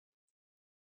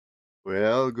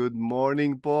Well, good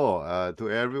morning po to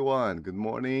everyone. Good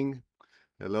morning.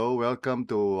 Hello, welcome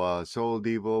to Soul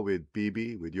Devo with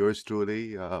PB, with yours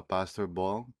truly, Pastor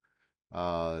Bong.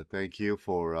 Thank you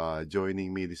for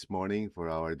joining me this morning for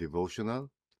our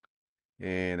devotional.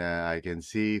 And I can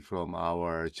see from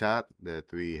our chat that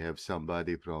we have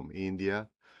somebody from India,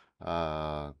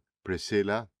 uh,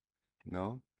 Priscilla,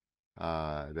 no?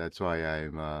 That's why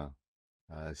I'm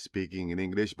speaking in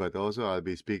English, but also I'll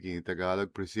be speaking in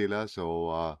Tagalog, Priscilla.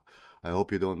 So I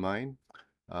hope you don't mind.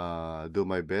 Do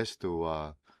my best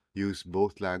to use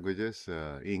both languages,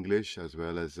 English as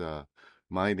well as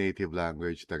my native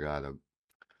language, Tagalog.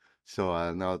 So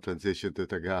I'll now transition to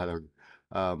Tagalog.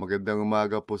 Magandang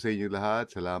umaga po sa inyo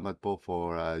lahat. Salamat po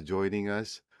for joining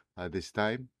us this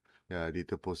time.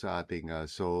 Dito po sa ating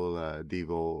Soul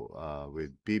Devo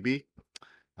with PB.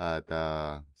 At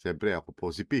siyempre ako po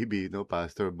si PB, no,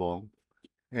 Pastor Bong.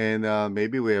 And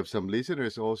maybe we have some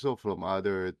listeners also from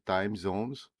other time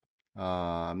zones.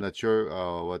 I'm not sure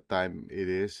what time it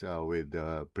is with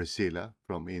Priscilla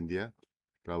from India.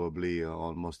 Probably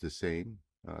almost the same.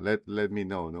 Let me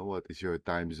know, no, what is your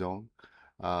time zone?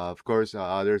 Of course,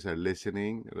 others are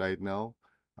listening right now.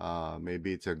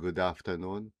 Maybe it's a good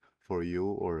afternoon for you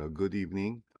or a good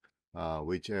evening,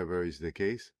 whichever is the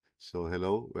case. So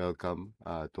hello, welcome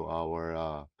to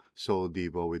our Soul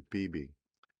Devo with PB.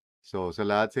 So, sa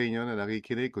lahat sa inyo na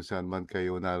nakikinig kung saan man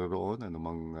kayo naroroon,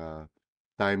 anumang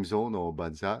time zone o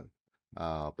bansa,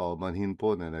 paumanhin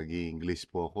po na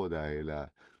nag-i-English po ako dahil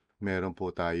meron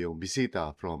po tayong bisita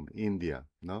from India,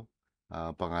 no?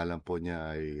 Pangalan po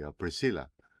niya ay Priscilla,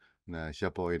 na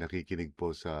siya po ay nakikinig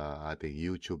po sa ating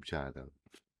YouTube channel.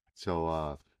 So,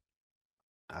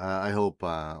 I hope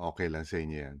okay lang sa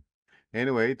inyo yan.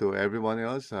 Anyway, to everyone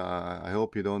else, I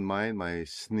hope you don't mind my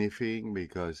sniffing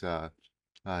because I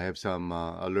have some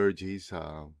allergies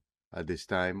at this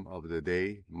time of the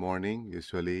day, morning.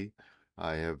 Usually,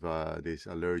 I have these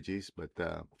allergies, but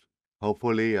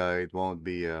hopefully, it won't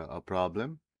be a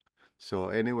problem. So,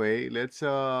 anyway, let's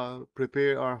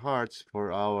prepare our hearts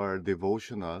for our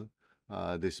devotional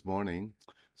this morning.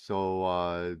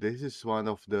 So, this is one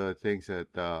of the things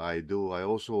that I do. I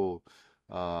also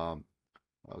um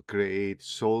create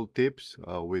soul tips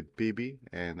with PB,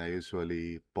 and I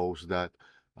usually post that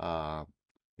uh,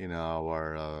 in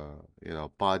our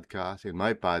podcast, in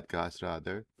my podcast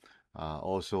rather,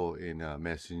 also in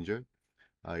Messenger.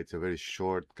 It's a very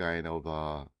short kind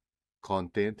of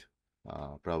content,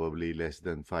 probably less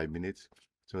than 5 minutes.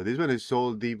 So this one is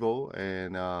Soul Devo,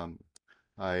 and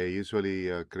I usually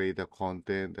create a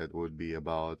content that would be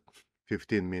about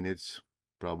 15 minutes,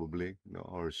 probably,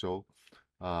 or so,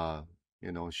 uh,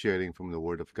 sharing from the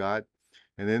Word of God.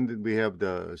 And then we have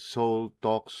the Soul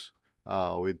Talks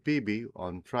with PB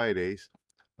on Fridays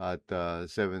at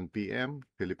 7 p.m.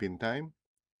 Philippine time.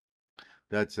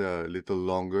 That's a little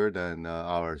longer than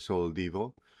our Soul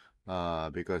Devo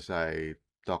because I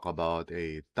talk about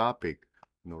a topic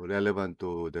relevant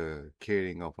to the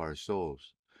caring of our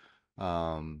souls.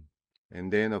 Um,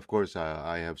 and then, of course,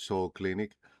 I have Soul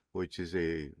Clinic, which is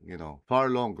a far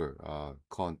longer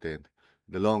content,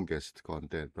 the longest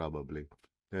content probably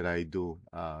that I do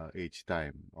each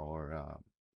time, or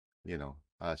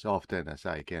as often as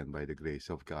I can by the grace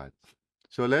of God.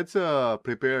 So let's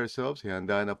prepare ourselves.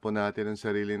 Ihanda na po natin ang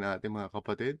sarili natin mga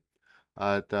kapatid.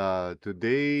 At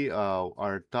today,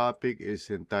 our topic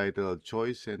is entitled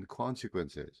Choice and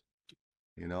Consequences.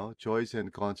 Choice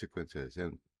and consequences.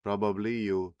 And probably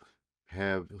you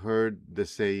have heard the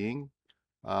saying,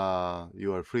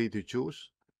 you are free to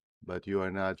choose, but you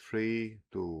are not free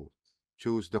to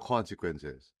choose the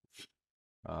consequences.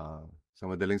 Sa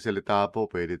madaling salita po,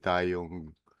 pwede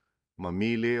tayong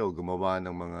mamili o gumawa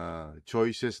ng mga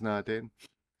choices natin.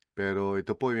 Pero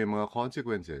ito po may mga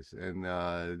consequences. And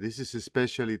this is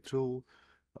especially true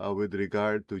with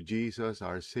regard to Jesus,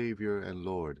 our Savior and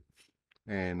Lord.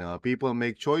 And people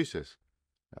make choices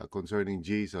concerning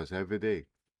Jesus every day.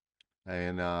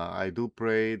 And I do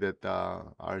pray that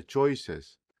our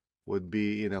choices would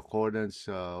be in accordance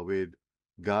with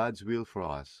God's will for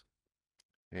us.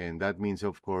 And that means,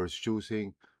 of course,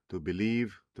 choosing to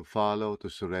believe, to follow, to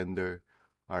surrender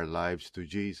our lives to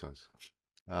Jesus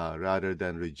rather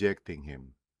than rejecting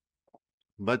Him.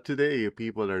 But today,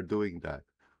 people are doing that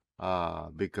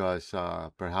because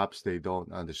perhaps they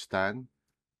don't understand,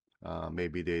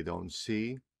 maybe they don't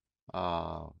see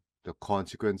uh, the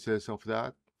consequences of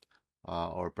that,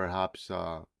 or perhaps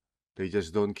they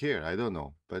just don't care. I don't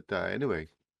know. But anyway,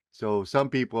 so some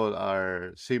people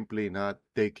are simply not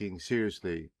taking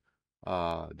seriously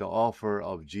the offer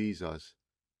of Jesus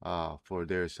for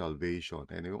their salvation,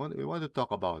 and we want to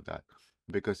talk about that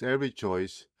because every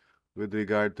choice with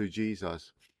regard to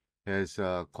Jesus has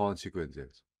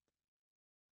consequences.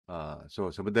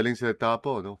 So sa madaling salita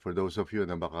po, no, for those of you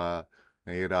na baka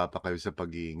nahihirapan kayo sa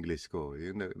pag-i-English ko,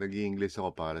 yung nag-i-English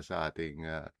ako para sa ating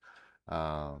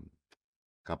um,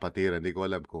 kapatiran. Hindi ko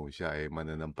alam kung siya ay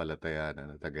mananampalataya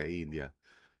na taga-India.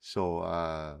 So,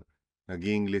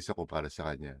 nag-i-English ako para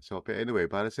sa kanya. So, anyway,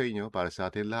 para sa inyo, para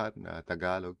sa atin lahat na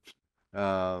Tagalog,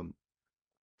 um,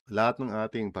 lahat ng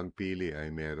ating pagpili ay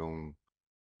merong,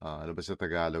 ano ba sa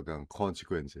Tagalog ang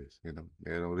consequences,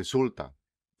 merong resulta.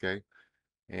 Okay?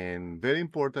 And very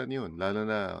important yun, lalo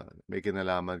na may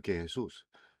kinalaman kay Jesus.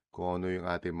 Kung ano yung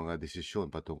ating mga desisyon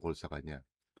patungkol sa Kanya.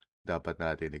 Dapat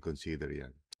natin i-consider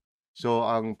yan. So,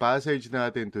 ang passage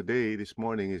natin today, this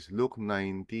morning, is Luke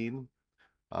 19,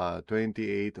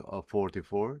 28 of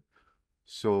 44.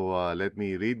 So, let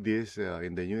me read this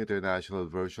in the New International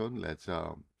Version. Let's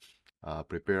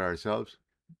prepare ourselves.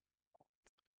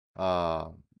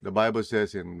 The Bible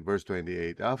says in verse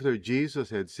 28, after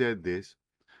Jesus had said this,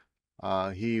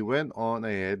 he went on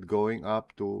ahead going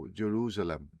up to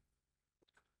Jerusalem.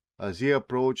 As he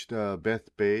approached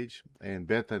Bethpage and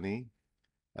Bethany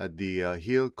at the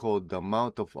hill called the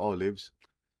Mount of Olives,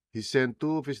 he sent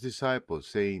two of his disciples,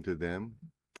 saying to them,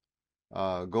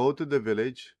 go to the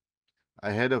village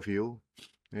ahead of you,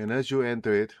 and as you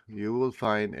enter it, you will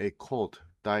find a colt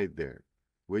tied there,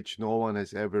 which no one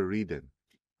has ever ridden.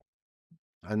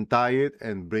 Untie it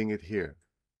and bring it here.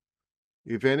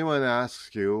 If anyone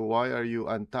asks you, why are you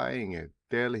untying it?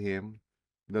 Tell him,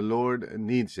 the Lord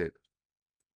needs it.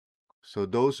 So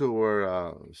those who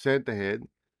were sent ahead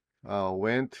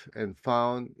went and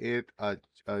found it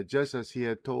just as he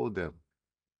had told them.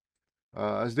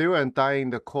 As they were untying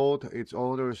the colt, its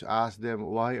owners asked them,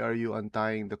 why are you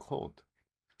untying the colt?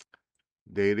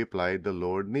 They replied, the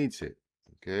Lord needs it.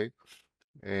 Okay?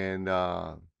 And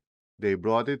they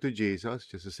brought it to Jesus.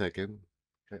 Just a second.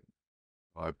 Okay.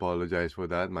 I apologize for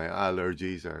that. My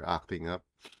allergies are acting up.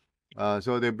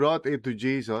 So they brought it to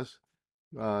Jesus,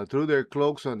 threw their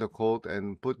cloaks on the colt,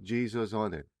 and put Jesus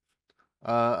on it.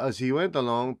 As he went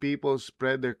along, people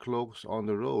spread their cloaks on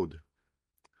the road.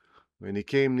 When he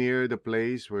came near the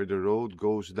place where the road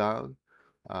goes down,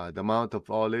 the Mount of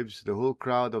Olives, the whole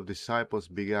crowd of disciples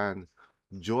began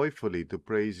joyfully to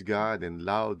praise God in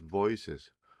loud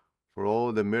voices for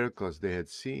all the miracles they had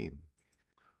seen.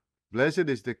 Blessed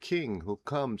is the King who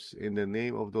comes in the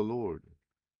name of the Lord.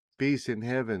 Peace in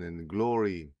heaven and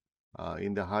glory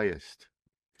in the highest.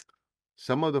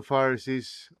 Some of the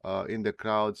Pharisees in the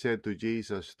crowd said to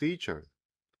Jesus, Teacher,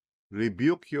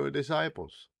 rebuke your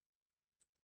disciples.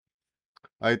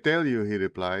 I tell you, he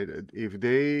replied, if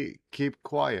they keep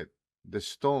quiet, the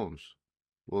stones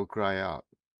will cry out.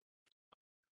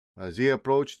 As he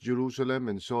approached Jerusalem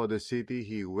and saw the city,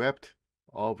 he wept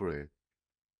over it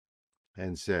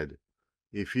and said,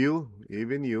 if you,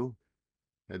 even you,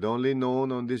 had only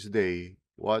known on this day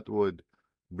what would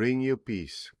bring you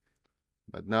peace,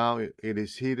 but now it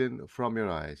is hidden from your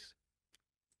eyes.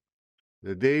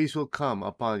 The days will come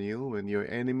upon you when your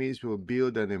enemies will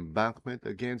build an embankment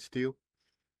against you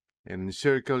and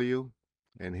encircle you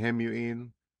and hem you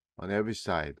in on every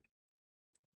side.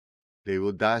 They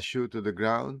will dash you to the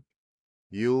ground,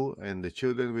 you and the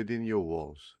children within your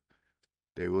walls.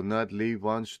 They will not leave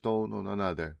one stone on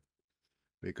another,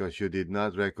 because you did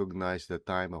not recognize the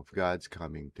time of God's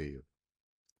coming to you.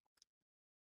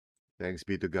 Thanks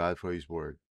be to God for His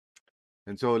word.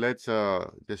 And so let's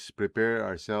just prepare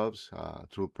ourselves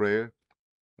through prayer,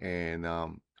 and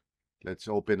let's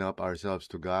open up ourselves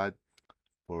to God,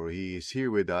 for He is here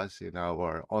with us in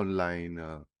our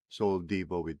online Soul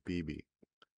Devo with PB.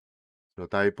 So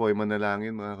tayo po ay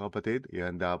manalangin, mga kapatid.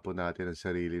 Ihanda po natin ang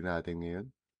sarili natin ngayon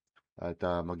at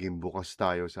maging bukas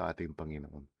tayo sa ating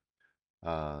Panginoon.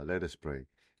 Let us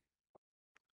pray.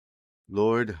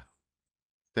 Lord,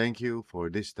 thank you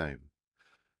for this time.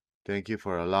 Thank you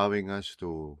for allowing us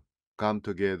to come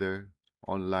together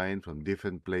online from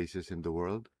different places in the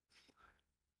world.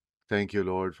 Thank you,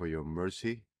 Lord, for your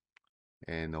mercy.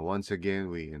 And once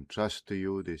again, we entrust to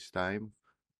you this time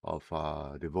of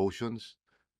devotions.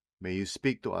 May you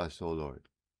speak to us, O Lord,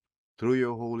 through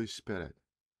your Holy Spirit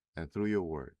and through your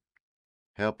word.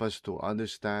 Help us to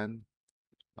understand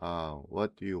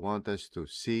what you want us to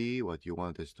see, what you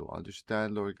want us to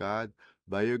understand, Lord God,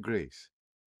 by your grace.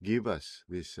 Give us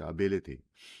this ability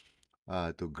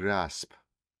to grasp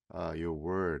your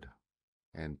word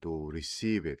and to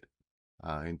receive it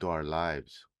into our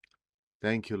lives.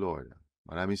 Thank you, Lord.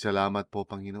 Maraming salamat po,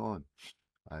 Panginoon.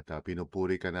 At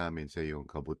pinupuri ka namin sa iyong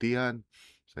kabutihan,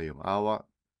 sa iyong awa,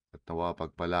 at nawa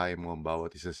pagpalain mo ang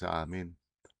bawat isa sa amin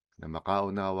na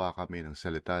makaunawa kami ng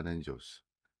salita ng Diyos.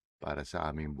 para sa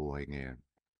aming buhay ngayon.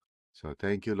 So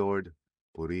thank you, Lord.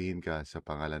 Purihin ka sa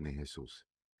pangalan ni Jesus.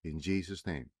 In Jesus'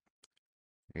 name,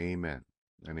 amen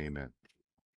and amen.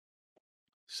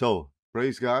 So,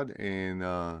 praise God. And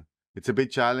it's a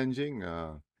bit challenging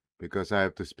because I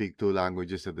have to speak two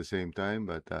languages at the same time.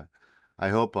 But I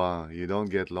hope you don't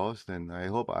get lost. And I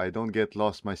hope I don't get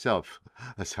lost myself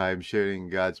as I'm sharing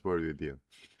God's word with you.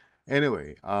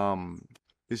 Anyway,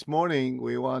 this morning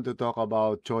we want to talk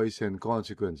about choice and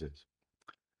consequences.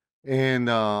 And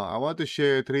I want to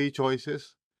share three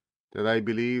choices that I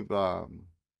believe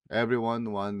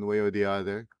everyone, one way or the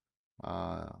other,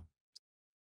 uh,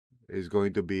 is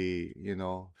going to be,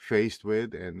 faced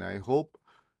with. And I hope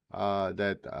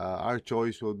that our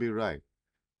choice will be right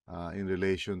in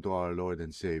relation to our Lord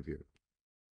and Savior.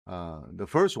 The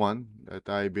first one that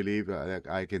I believe that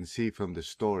I can see from the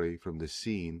story, from the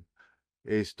scene,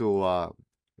 is to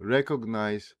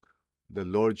recognize the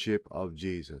Lordship of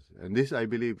Jesus. And this, I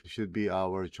believe, should be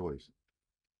our choice.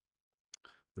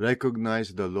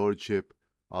 Recognize the Lordship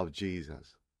of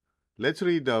Jesus. Let's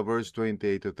read verse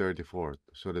 28 to 34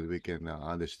 so that we can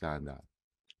understand that.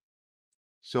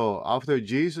 So, after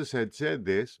Jesus had said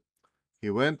this, he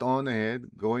went on ahead,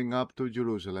 going up to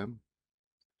Jerusalem.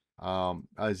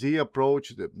 As he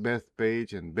approached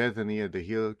Bethpage and Bethany at the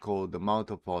hill called the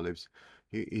Mount of Olives,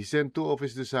 he sent two of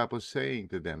his disciples, saying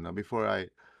to them. Now, before I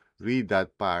read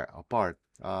that part,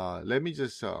 let me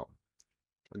just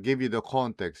give you the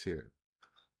context here.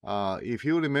 If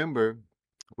you remember,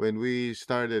 when we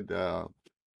started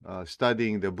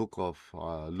studying the book of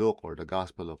Luke or the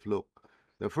Gospel of Luke,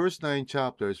 the first 9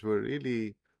 chapters were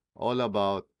really all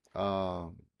about uh,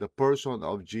 the person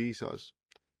of Jesus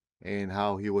and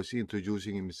how he was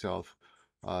introducing himself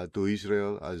to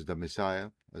Israel as the Messiah,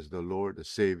 as the Lord, the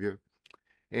Savior.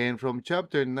 And from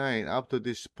chapter 9 up to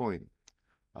this point,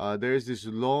 there is this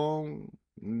long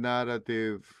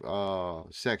narrative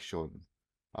section,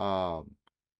 uh,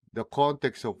 the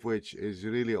context of which is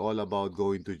really all about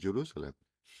going to Jerusalem.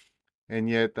 And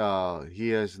yet, he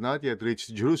has not yet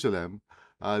reached Jerusalem.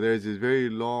 There's this very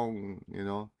long,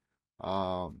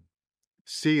 um,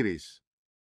 series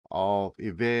of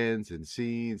events and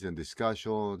scenes and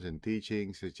discussions and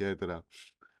teachings, etc.,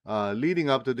 leading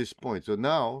up to this point. So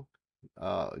now,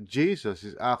 Jesus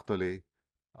is actually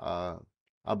uh,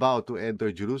 about to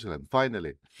enter Jerusalem,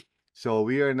 finally. So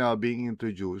we are now being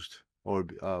introduced, or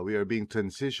we are being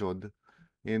transitioned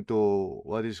into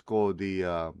what is called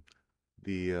the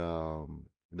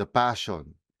the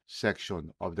passion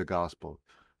section of the gospel,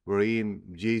 wherein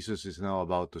Jesus is now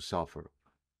about to suffer,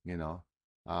 you know,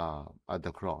 at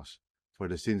the cross for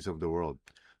the sins of the world.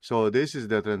 So this is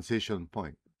the transition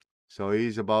point. So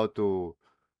he's about to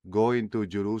go into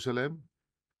Jerusalem,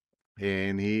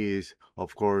 and he is,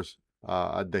 of course,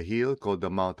 at the hill called the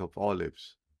Mount of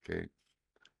Olives. Okay.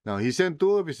 Now he sent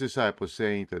two of his disciples,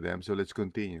 saying to them, so let's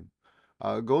continue.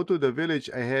 Go to the village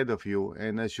ahead of you,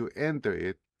 and as you enter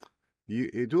it,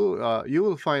 you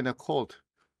will find a colt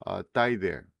tied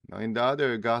there. Now, in the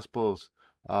other gospels,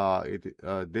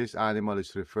 this animal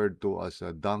is referred to as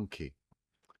a donkey.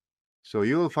 So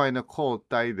you will find a colt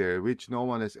tied there, which no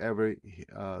one has ever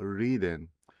ridden.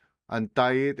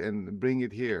 Untie it and bring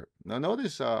it here. Now,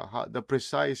 notice the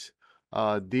precise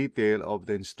detail of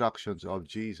the instructions of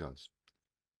Jesus.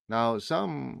 Now,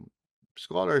 some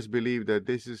scholars believe that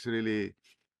this is really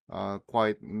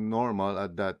quite normal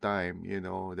at that time,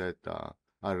 that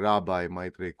a rabbi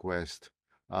might request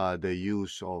the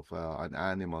use of an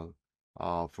animal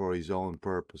for his own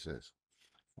purposes.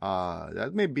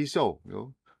 That may be so,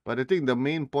 but I think the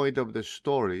main point of the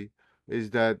story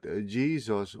is that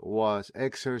Jesus was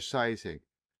exercising,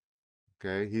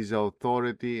 okay, his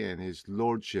authority and his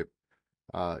lordship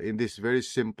in these very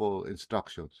simple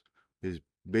instructions. He's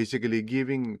basically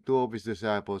giving two of his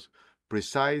disciples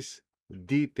precise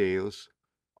details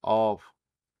of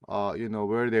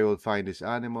where they will find this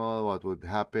animal, what would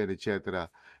happen, etc.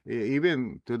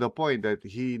 Even to the point that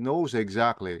he knows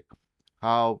exactly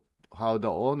how how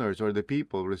the owners or the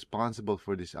people responsible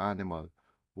for this animal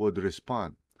would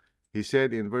respond. He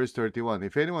said in verse 31,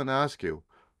 if anyone asks you,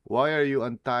 why are you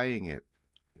untying it?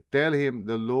 Tell him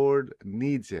the Lord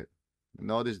needs it.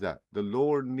 Notice that. The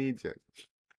Lord needs it.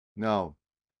 Now,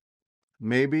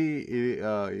 maybe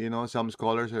some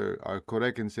scholars are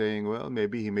correct in saying, well,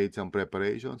 maybe he made some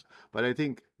preparations, but I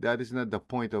think that is not the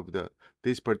point of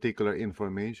this particular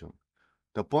information.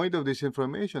 The point of this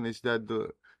information is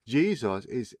that Jesus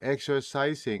is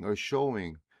exercising or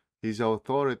showing his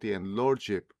authority and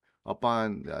lordship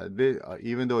upon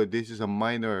even though this is a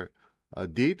minor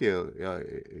detail,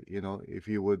 if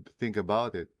you would think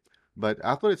about it. But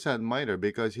actually, it's not minor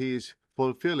because he is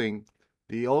fulfilling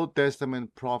the Old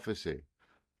Testament prophecy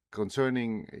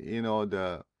concerning,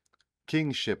 the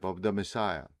kingship of the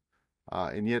Messiah.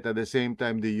 And yet at the same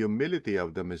time, the humility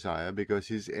of the Messiah because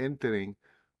he's entering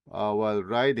while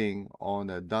riding on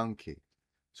a donkey.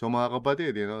 So mga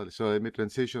kapatid, so let me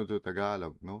transition to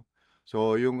Tagalog, no?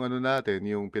 So yung natin,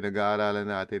 yung pinag-aaralan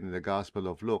natin in the Gospel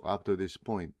of Luke up to this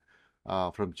point,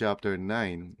 from chapter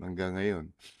 9 hanggang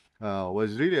ngayon,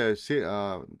 was really a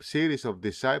series of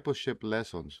discipleship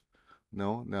lessons,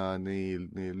 no, na ni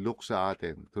Luke sa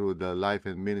atin through the life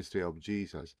and ministry of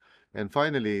Jesus. And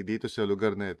finally, dito sa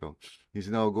lugar na ito,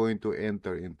 he's now going to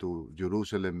enter into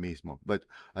Jerusalem mismo. But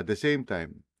at the same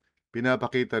time,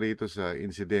 pinapakita rito sa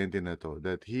insidente na to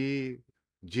that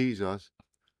Jesus,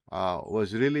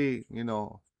 was really,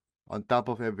 on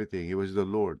top of everything. He was the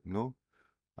Lord, no?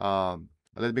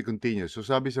 Let me continue. So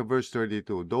sabi sa verse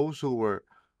 32, those who were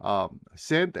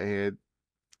sent ahead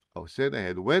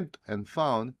went and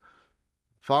found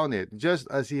it just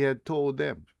as he had told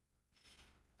them.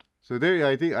 So there,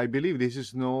 I believe this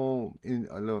is no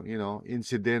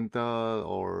incidental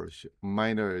or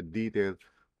minor detail.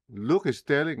 Luke is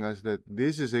telling us that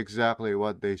this is exactly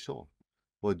what they saw.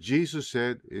 What Jesus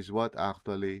said is what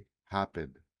actually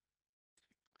happened.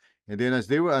 And then as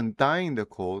they were untying the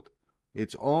colt,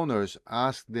 its owners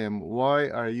asked them, "Why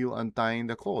are you untying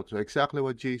the colt?" So exactly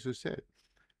what Jesus said.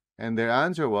 And their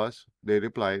answer was, they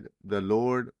replied, "The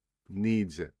Lord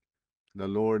needs it. The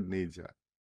Lord needs it."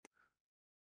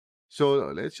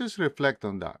 So let's just reflect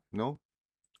on that, no?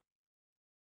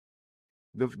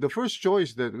 The first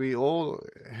choice that we all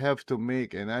have to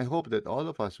make, and I hope that all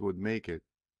of us would make it,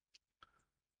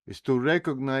 is to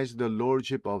recognize the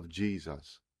lordship of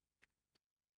Jesus.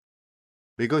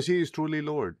 Because he is truly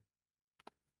Lord.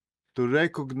 To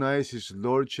recognize his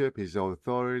lordship, his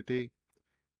authority,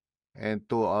 and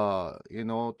to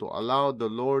to allow the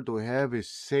Lord to have his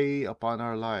say upon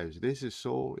our lives. This is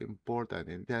so important,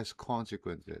 and it has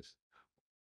consequences.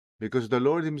 Because the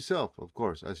Lord himself, of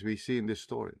course, as we see in this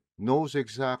story, knows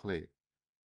exactly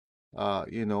uh,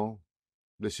 you know,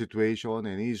 the situation,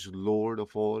 and he's Lord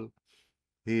of all.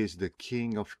 He is the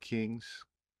King of kings.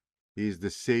 He is the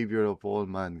Savior of all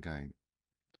mankind.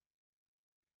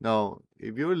 Now,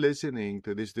 if you're listening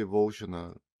to this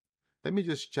devotional, let me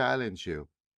just challenge you.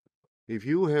 If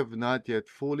you have not yet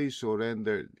fully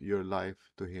surrendered your life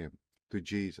to Him, to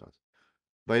Jesus,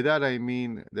 by that I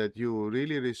mean that you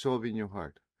really resolve in your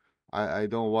heart, I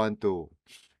don't want to,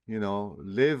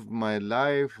 live my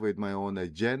life with my own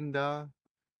agenda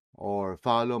or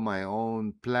follow my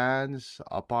own plans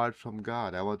apart from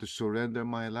God. I want to surrender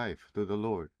my life to the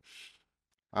Lord.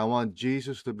 I want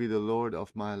Jesus to be the Lord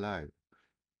of my life.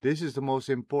 This is the most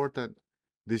important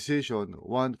decision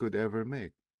one could ever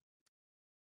make.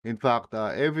 In fact,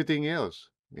 everything else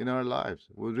in our lives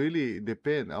will really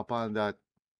depend upon that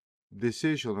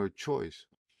decision or choice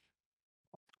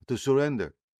to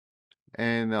surrender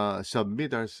and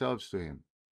submit ourselves to Him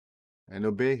and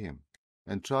obey Him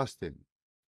and trust Him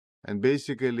and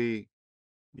basically,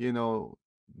 you know,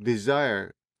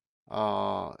 desire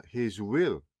His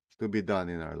will to be done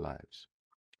in our lives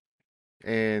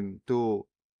and to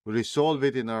resolve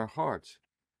it in our hearts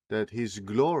that His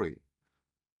glory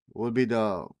will be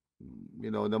the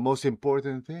most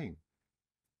important thing.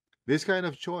 This kind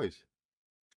of choice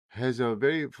has a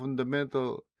very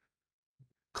fundamental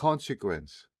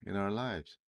consequence in our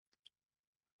lives.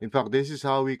 In fact, this is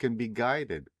how we can be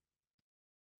guided.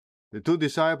 The two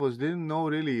disciples didn't know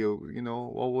really,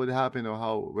 what would happen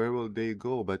or where will they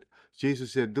go, but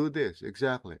Jesus said, "Do this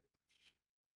exactly,"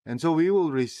 and so we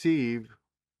will receive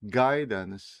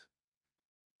guidance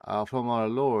from our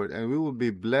Lord, and we will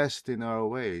be blessed in our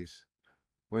ways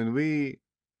when we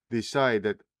decide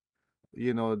that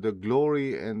the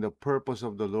glory and the purpose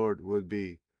of the Lord would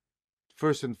be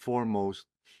first and foremost,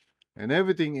 and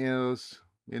everything else,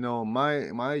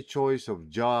 my choice of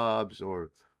jobs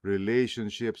or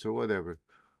relationships or whatever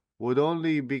would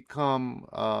only become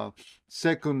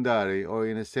secondary, or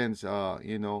in a sense,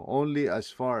 only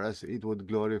as far as it would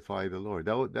glorify the Lord.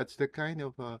 That's the kind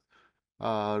of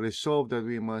resolve that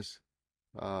we must,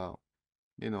 uh,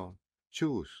 you know,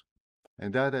 choose.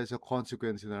 And that has a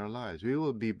consequence in our lives. We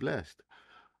will be blessed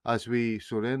as we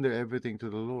surrender everything to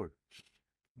the Lord.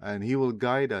 And He will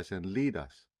guide us and lead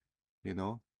us, you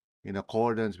know, in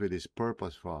accordance with His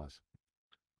purpose for us.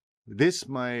 This,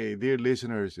 my dear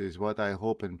listeners, is what I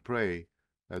hope and pray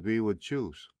that we would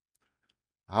choose.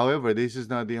 However, this is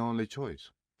not the only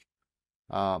choice.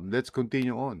 Let's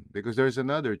continue on because there's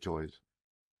another choice,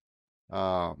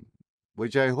 um,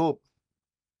 which I hope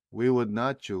we would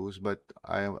not choose, but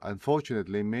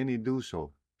unfortunately, many do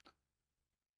so.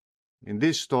 In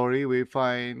this story, we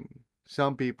find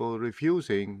some people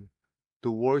refusing to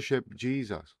worship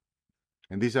Jesus.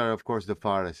 And these are, of course, the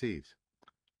Pharisees.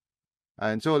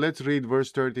 And so let's read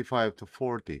verse 35 to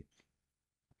 40.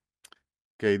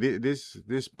 Okay,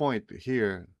 this point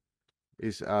here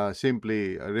is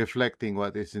simply reflecting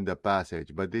what is in the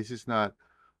passage, but this is not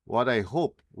what I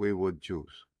hope we would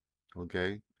choose.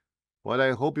 Okay, what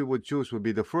I hope we would choose would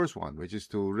be the first one, which is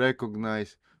to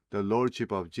recognize the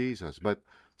lordship of Jesus, but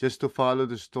just to follow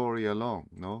the story along.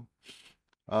 No,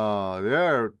 there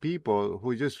are people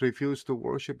who just refuse to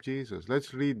worship Jesus.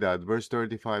 Let's read that verse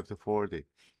 35 to 40.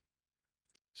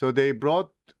 So they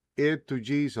brought it to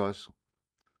Jesus,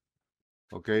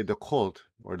 okay, the colt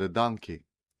or the donkey,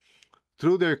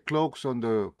 threw their cloaks on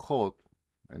the colt,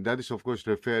 and that is, of course,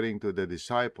 referring to the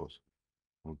disciples,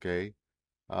 okay?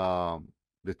 Um,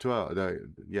 the 12,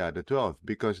 the 12,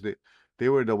 because they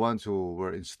were the ones who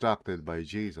were instructed by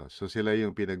Jesus. So sila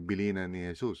yung pinagbilinan ni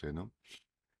Jesus, you know?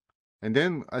 And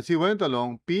then, as he went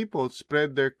along, people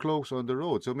spread their cloaks on the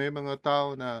road. So may mga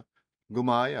tao na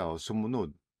gumaya o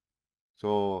sumunod.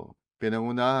 So,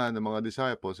 pinangunahan ng mga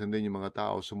disciples and then yung mga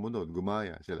tao sumunod,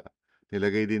 gumaya sila.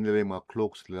 Nilagay din nila yung mga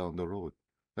cloaks nila on the road.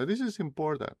 Now, this is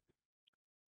important.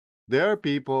 There are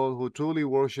people who truly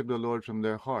worship the Lord from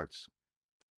their hearts.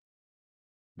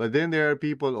 But then there are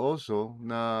people also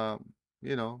na,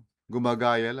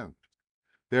 gumagaya lang.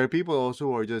 There are people also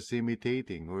who are just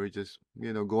imitating, who are just,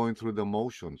 going through the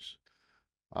motions.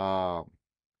 Uh,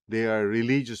 they are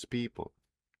religious people.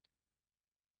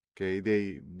 Okay,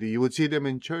 you would see them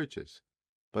in churches,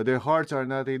 but their hearts are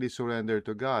not really surrendered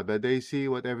to God. But they see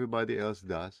what everybody else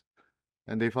does,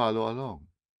 and they follow along.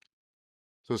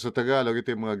 So sa Tagalog,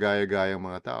 ito yung mga gaya-gayang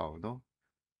mga tao, no?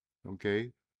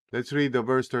 Okay, let's read the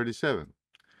verse 37.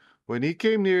 When he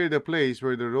came near the place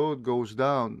where the road goes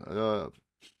down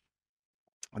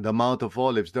the Mount of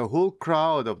Olives, the whole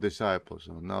crowd of disciples,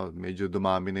 so now medyo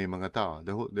dumami na yung mga tao.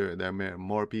 There are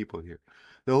more people here.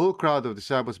 The whole crowd of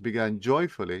disciples began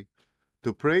joyfully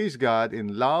to praise God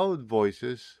in loud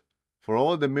voices for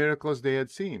all the miracles they had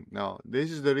seen. Now,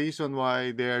 this is the reason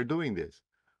why they are doing this.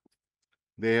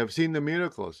 They have seen the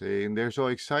miracles and they're so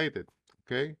excited.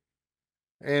 Okay?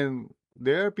 And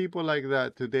there are people like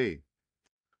that today.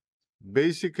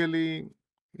 Basically,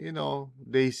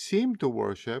 they seem to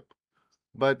worship,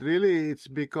 but really it's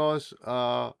because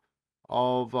of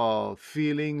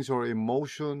feelings or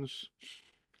emotions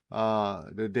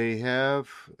that they have,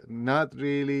 not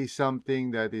really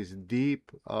something that is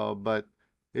deep, but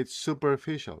it's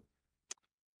superficial.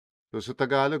 So sa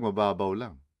Tagalog, mababaw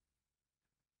lang.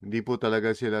 Hindi po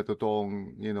talaga sila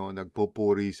totoong,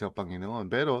 nagpupuri sa Panginoon.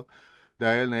 Pero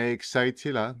dahil na-excite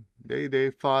sila,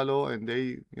 they follow and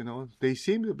they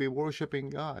seem to be worshiping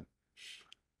God.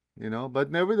 But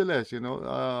nevertheless, hindi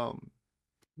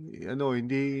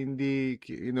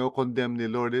condemn ni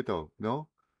Lord ito, no?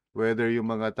 Whether yung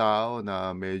mga tao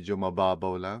na medyo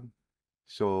mababaw lang.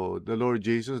 So the Lord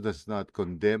Jesus does not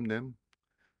condemn them,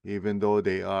 even though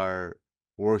they are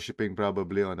worshiping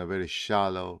probably on a very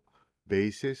shallow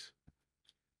basis.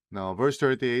 Now, verse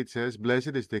 38 says,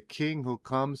 Blessed is the King who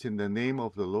comes in the name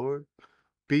of the Lord,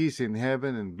 peace in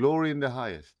heaven and glory in the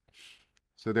highest.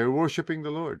 So they're worshiping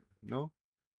the Lord, no?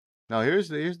 Now, here's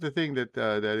the thing that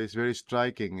is very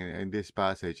striking in this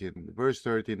passage. In verse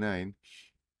 39,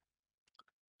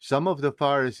 some of the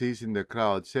Pharisees in the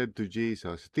crowd said to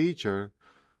Jesus, Teacher,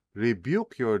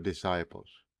 rebuke your disciples.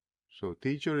 So,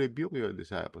 teacher, rebuke your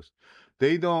disciples.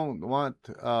 They don't want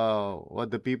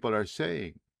what the people are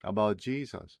saying about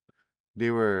Jesus. They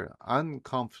were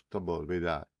uncomfortable with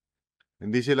that.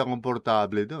 Hindi sila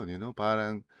komportable doon,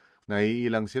 parang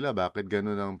naiilang sila. Bakit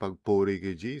ganun ang pagpuri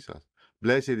kay Jesus?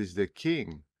 Blessed is the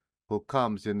King who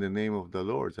comes in the name of the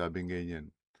Lord, sabing ganyan.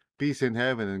 Peace in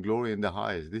heaven and glory in the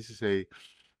highest. This is an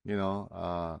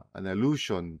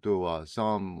allusion to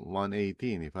Psalm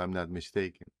 118, if I'm not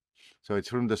mistaken. So it's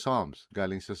from the Psalms,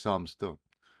 galing sa Psalms to.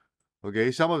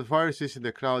 Okay, some of the Pharisees in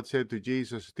the crowd said to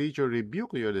Jesus, Teacher,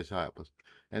 rebuke your disciples.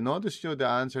 And notice the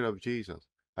answer of Jesus.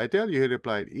 I tell you, he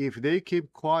replied, if they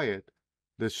keep quiet,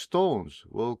 the stones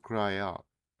will cry out.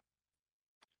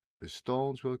 The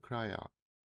stones will cry out.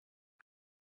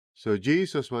 So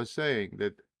Jesus was saying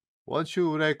that once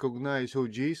you recognize who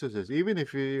Jesus is, even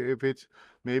if it's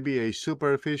maybe a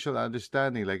superficial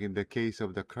understanding, like in the case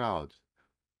of the crowds,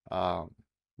 um,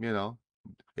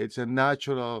 it's a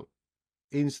natural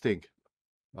instinct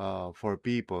for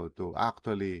people to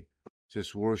actually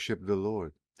just worship the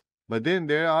Lord. But then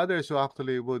there are others who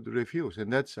actually would refuse.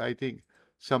 And that's, I think,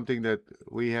 something that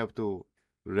we have to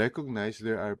recognize.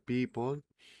 There are people,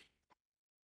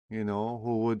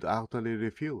 who would actually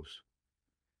refuse.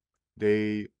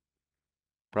 They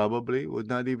probably would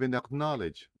not even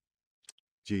acknowledge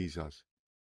Jesus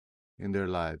in their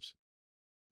lives.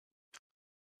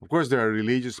 Of course, there are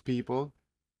religious people,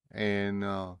 and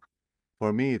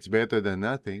for me, it's better than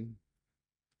nothing.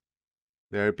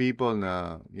 There are people,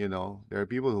 there are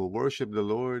people who worship the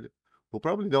Lord who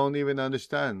probably don't even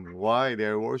understand why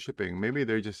they're worshiping. Maybe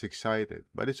they're just excited,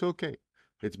 but it's okay.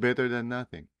 It's better than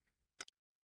nothing.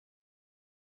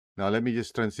 Now, let me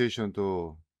just transition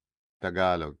to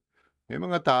Tagalog. May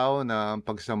mga tao na ang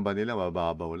pagsamba nila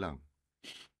mababaw lang.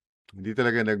 Hindi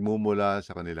talaga nagmumula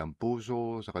sa kanilang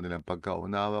puso, sa kanilang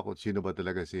pagkaunawa kung sino ba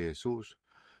talaga si Jesus.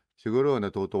 Siguro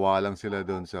natutuwa lang sila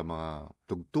doon sa mga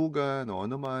tugtugan o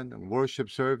ano man, ang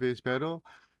worship service, pero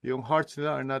yung hearts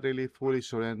nila are not really fully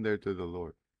surrendered to the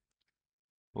Lord.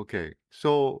 Okay,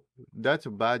 so that's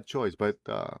a bad choice, but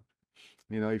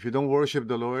if you don't worship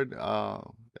the Lord,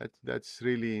 that's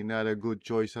really not a good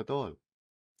choice at all.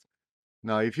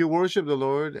 Now, if you worship the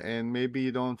Lord and maybe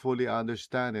you don't fully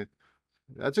understand it,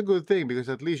 that's a good thing because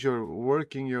at least you're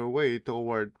working your way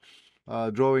toward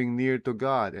drawing near to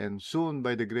God. And soon,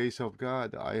 by the grace of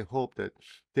God, I hope that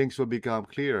things will become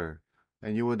clearer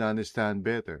and you would understand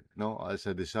better, as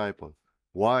a disciple,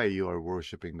 why you are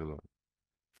worshiping the Lord.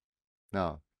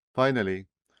 Now, finally,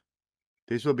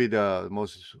 this will be the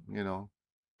most,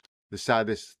 the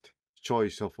saddest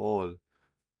choice of all,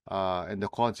 and the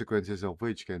consequences of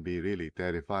which can be really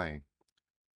terrifying.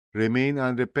 Remain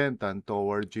unrepentant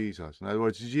toward Jesus. In other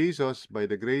words, Jesus, by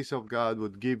the grace of God,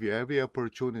 would give you every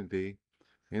opportunity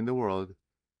in the world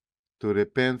to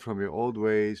repent from your old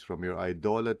ways, from your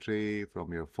idolatry,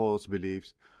 from your false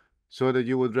beliefs, so that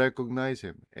you would recognize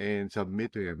Him and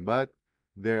submit to Him. But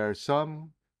there are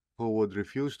some who would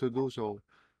refuse to do so,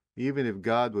 even if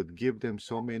God would give them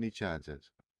so many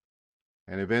chances.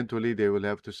 And eventually they will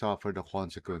have to suffer the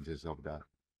consequences of that.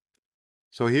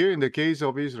 So, here in the case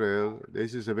of Israel,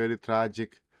 this is a very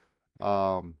tragic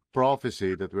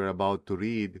prophecy that we're about to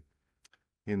read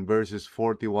in verses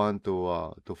 41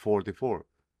 to 44,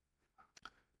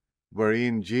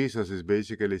 wherein Jesus is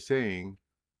basically saying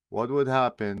what would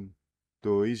happen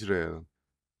to Israel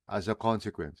as a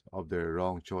consequence of their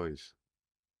wrong choice.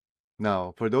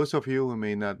 Now, for those of you who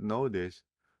may not know this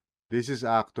is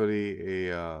actually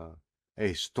a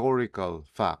historical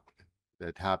fact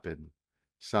that happened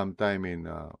sometime in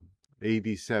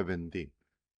AD 70.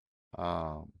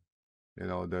 Um,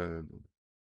 the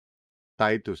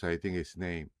Titus, I think his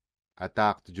name,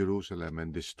 attacked Jerusalem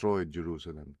and destroyed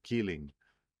Jerusalem, killing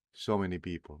so many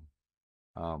people.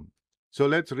 Um, so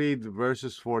let's read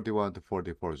verses 41 to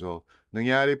 44. So,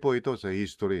 nangyari po ito sa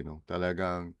history, no?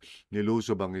 Talagang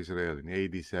nilusob ang Israel in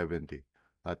AD 70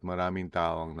 at maraming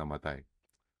tao ang namatay.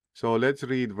 So let's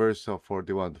read verse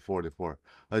 41 to 44.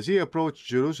 As he approached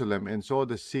Jerusalem and saw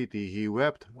the city, he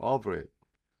wept over it.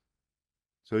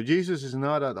 So Jesus is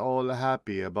not at all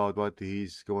happy about what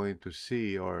he's going to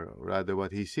see, or rather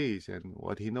what he sees and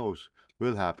what he knows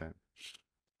will happen.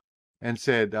 And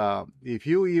said, if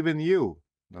you, even you,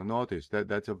 now notice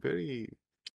that's a very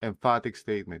emphatic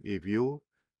statement. If you,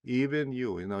 even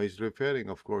you, he's referring,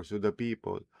 of course, to the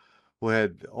people who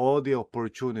had all the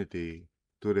opportunity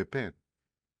to repent,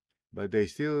 but they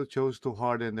still chose to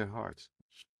harden their hearts.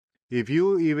 If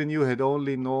you, even you, had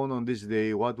only known on this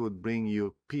day what would bring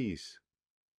you peace.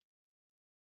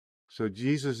 So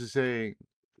Jesus is saying,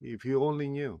 if you only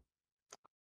knew.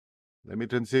 Let me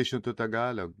transition to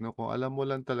Tagalog. No, kung alam mo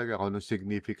lang talaga kung anong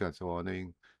significance o ano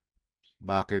yung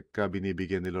bakit ka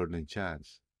binibigyan ni Lord ng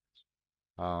chance.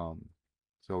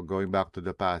 So going back to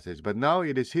the passage. But now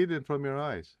it is hidden from your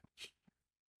eyes.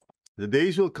 The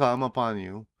days will come upon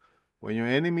you when your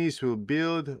enemies will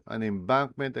build an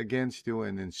embankment against you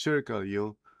and encircle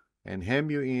you and hem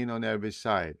you in on every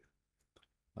side.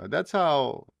 That's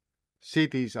how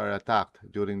cities are attacked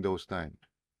during those times.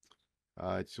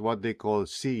 It's what they call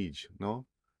siege, no?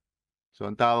 So,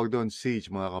 ang tawag doon, siege,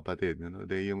 mga kapatid.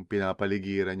 Yung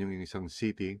pinapaligiran yung isang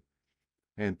city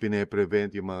and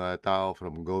pine-prevent yung mga tao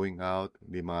from going out,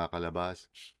 hindi makakalabas,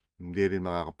 hindi rin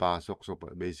makakapasok. So,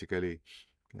 basically,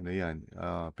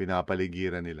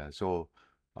 pinapaligiran nila. So,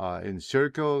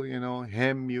 encircle,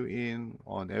 hem you in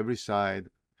on every side.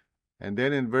 And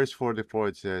then in verse 44,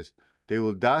 it says, they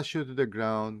will dash you to the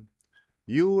ground,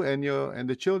 you and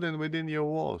the children within your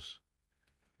walls.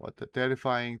 What a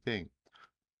terrifying thing.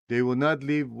 They will not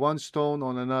leave one stone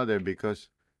on another because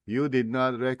you did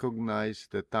not recognize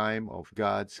the time of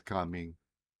God's coming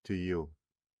to you.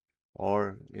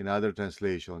 Or in other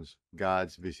translations,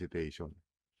 God's visitation.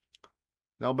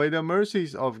 Now, by the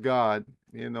mercies of God,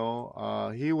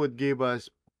 He would give us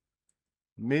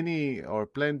many or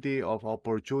plenty of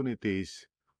opportunities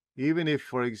Even if,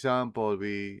 for example,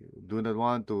 we do not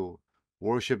want to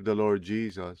worship the Lord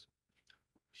Jesus,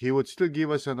 He would still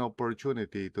give us an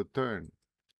opportunity to turn.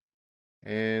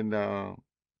 And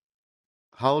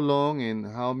how long and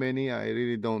how many, I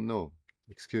really don't know.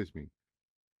 Excuse me.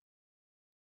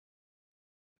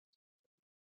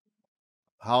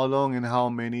 How long and how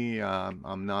many,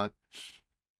 I'm not,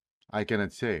 I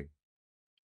cannot say.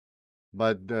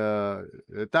 But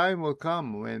the time will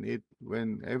come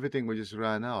when everything will just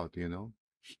run out, and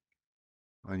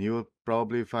you will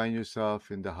probably find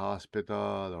yourself in the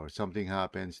hospital or something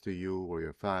happens to you or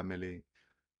your family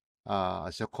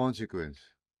as a consequence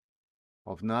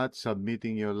of not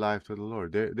submitting your life to the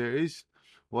Lord. There is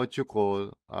what you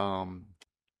call,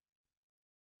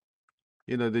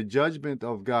 the judgment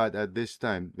of God at this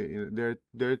time. There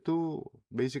are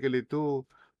basically two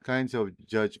kinds of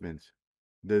judgments.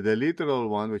 The literal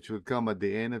one, which will come at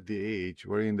the end of the age,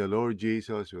 wherein the Lord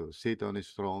Jesus will sit on his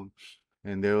throne,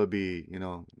 and there will be,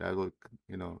 that will,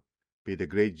 you know, be the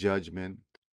great judgment,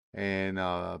 and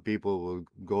people will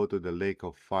go to the lake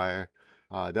of fire.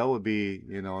 That would be,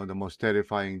 the most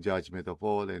terrifying judgment of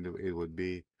all, and it would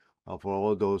be for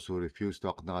all those who refuse to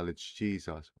acknowledge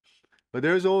Jesus. But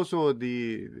there's also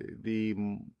the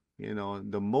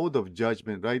mode of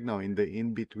judgment right now in the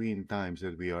in between times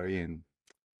that we are in.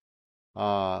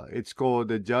 It's called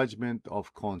the judgment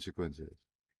of consequences.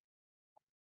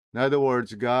 In other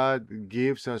words, God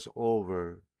gives us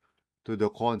over to the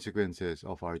consequences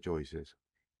of our choices.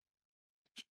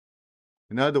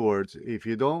 In other words, if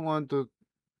you don't want to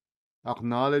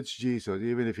acknowledge Jesus,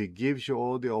 even if He gives you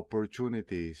all the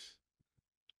opportunities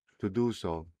to do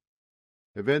so,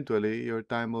 eventually your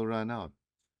time will run out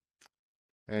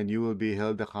and you will be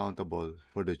held accountable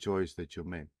for the choice that you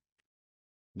make.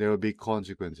 There will be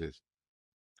consequences.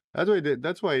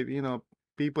 That's why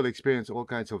people experience all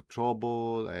kinds of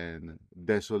trouble and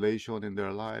desolation in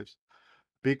their lives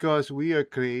because we are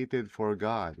created for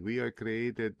God. We are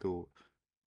created to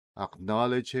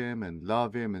acknowledge Him and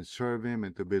love Him and serve Him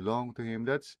and to belong to Him.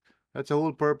 That's the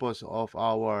whole purpose of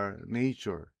our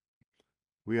nature.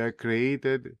 We are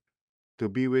created to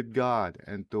be with God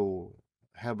and to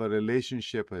have a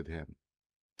relationship with Him.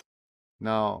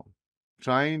 Now,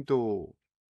 trying to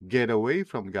get away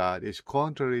from God is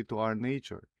contrary to our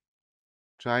nature.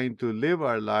 Trying to live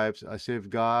our lives as if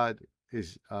God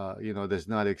does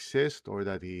not exist or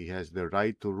that He has the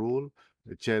right to rule,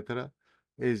 etc.,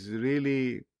 is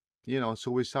really,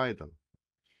 suicidal.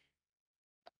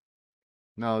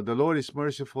 Now, the Lord is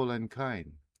merciful and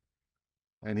kind,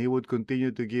 and He would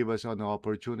continue to give us an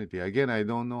opportunity. Again, I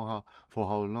don't know for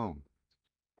how long.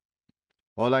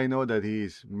 All I know that He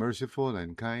is merciful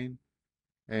and kind,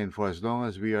 and for as long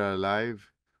as we are alive,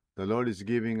 the Lord is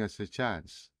giving us a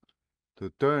chance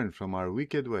to turn from our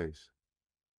wicked ways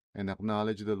and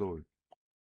acknowledge the Lord.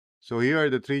 So here are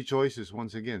the three choices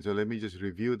once again. So let me just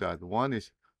review that. One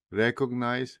is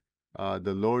recognize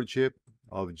the lordship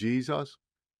of Jesus.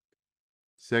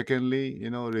 Secondly,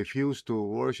 refuse to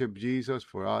worship Jesus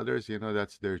for others.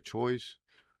 That's their choice.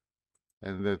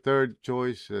 And the third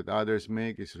choice that others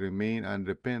make is remain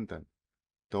unrepentant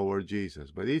toward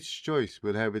Jesus. But each choice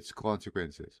will have its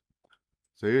consequences.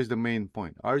 So here's the main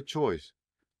point. Our choice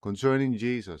concerning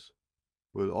Jesus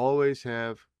will always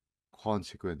have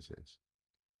consequences.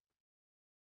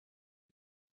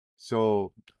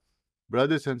 So,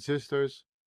 brothers and sisters,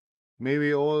 may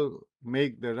we all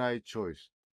make the right choice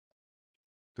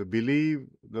to believe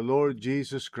the Lord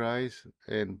Jesus Christ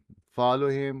and follow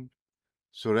Him,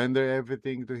 surrender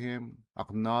everything to Him,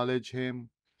 acknowledge Him,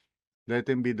 let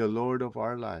Him be the Lord of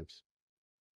our lives.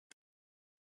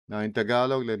 Now, in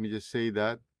Tagalog, let me just say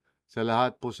that sa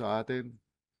lahat po sa atin,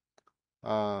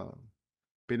 uh,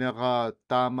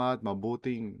 pinaka-tama at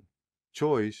mabuting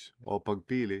choice o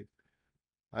pagpili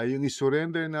ay yung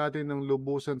isurrender natin ng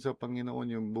lubusan sa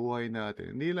Panginoon yung buhay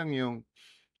natin. Hindi lang yung,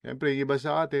 siyempre, iba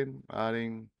sa atin,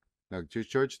 paring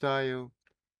nag-church tayo,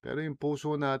 pero yung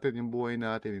puso natin, yung buhay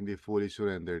natin, hindi fully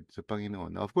surrendered sa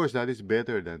Panginoon. Now, of course, that is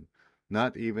better than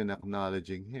not even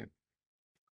acknowledging Him.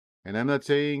 And I'm not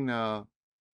saying na,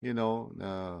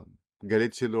 na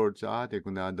galit si Lord sa atin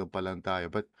kung nandun pa lang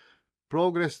tayo. But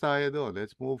progress tayo doon.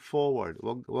 Let's move forward.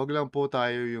 Wag lang po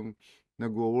tayo yung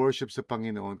nagwo-worship sa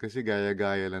Panginoon kasi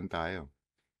gaya-gaya lang tayo.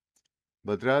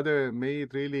 But rather, may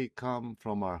it really come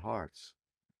from our hearts.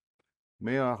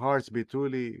 May our hearts be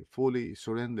truly, fully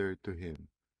surrendered to Him.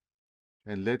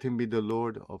 And let Him be the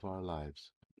Lord of our lives.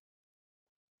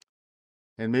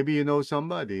 And maybe you know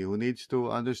somebody who needs to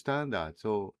understand that.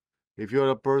 So if you're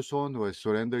a person who has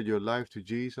surrendered your life to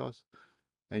Jesus,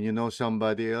 and you know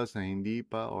somebody else na hindi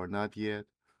pa or not yet,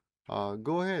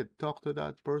 go ahead, talk to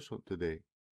that person today.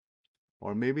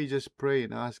 Or maybe just pray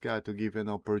and ask God to give an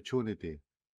opportunity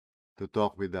to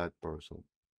talk with that person.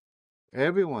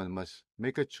 Everyone must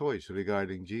make a choice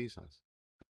regarding Jesus.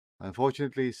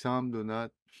 Unfortunately, some do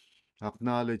not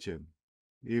acknowledge him,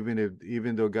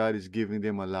 even though God is giving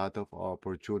them a lot of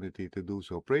opportunity to do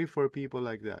so. Pray for people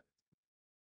like that.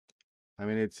 I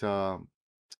mean, it's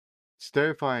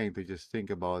terrifying to just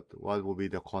think about what will be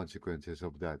the consequences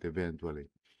of that eventually.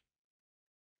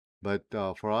 But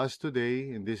for us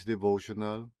today in this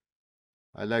devotional,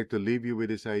 I'd like to leave you with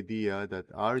this idea that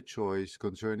our choice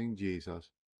concerning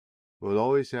Jesus will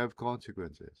always have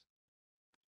consequences.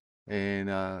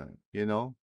 And,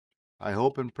 I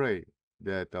hope and pray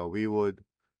that we would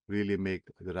really make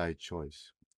the right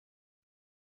choice.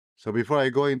 So before I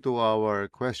go into our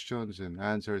questions and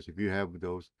answers, if you have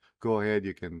those, go ahead.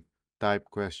 You can type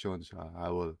questions. I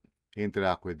will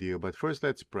interact with you. But first,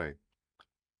 let's pray.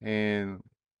 And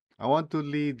I want to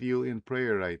lead you in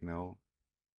prayer right now.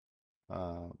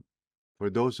 Uh, for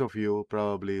those of you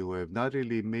probably who have not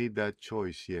really made that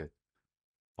choice yet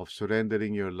of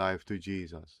surrendering your life to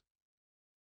Jesus.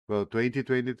 Well,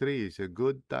 2023 is a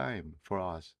good time for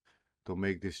us to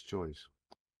make this choice.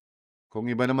 Kung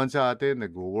iba naman sa atin,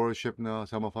 nag-worship na,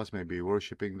 some of us may be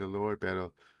worshiping the Lord,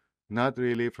 pero not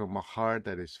really from a heart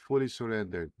that is fully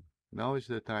surrendered. Now is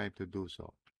the time to do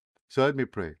so. So let me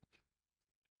pray.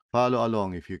 Follow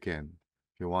along if you can,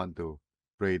 if you want to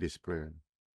pray this prayer.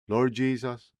 Lord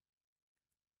Jesus,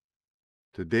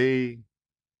 today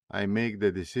I make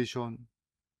the decision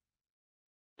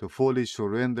to fully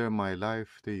surrender my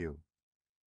life to you,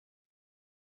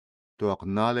 to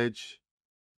acknowledge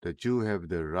that you have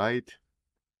the right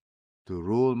to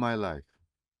rule my life.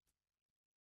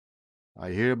 I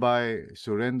hereby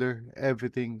surrender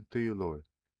everything to you, Lord.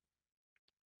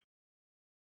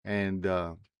 And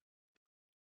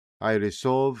I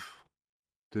resolve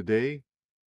today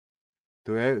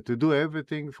to do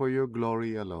everything for your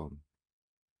glory alone.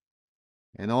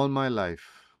 And all my life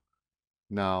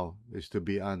now is to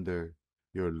be under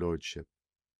your lordship.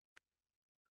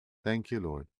 Thank you,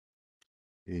 Lord.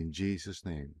 In Jesus'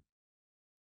 name.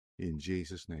 In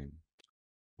Jesus' name.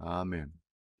 Amen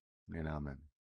and amen.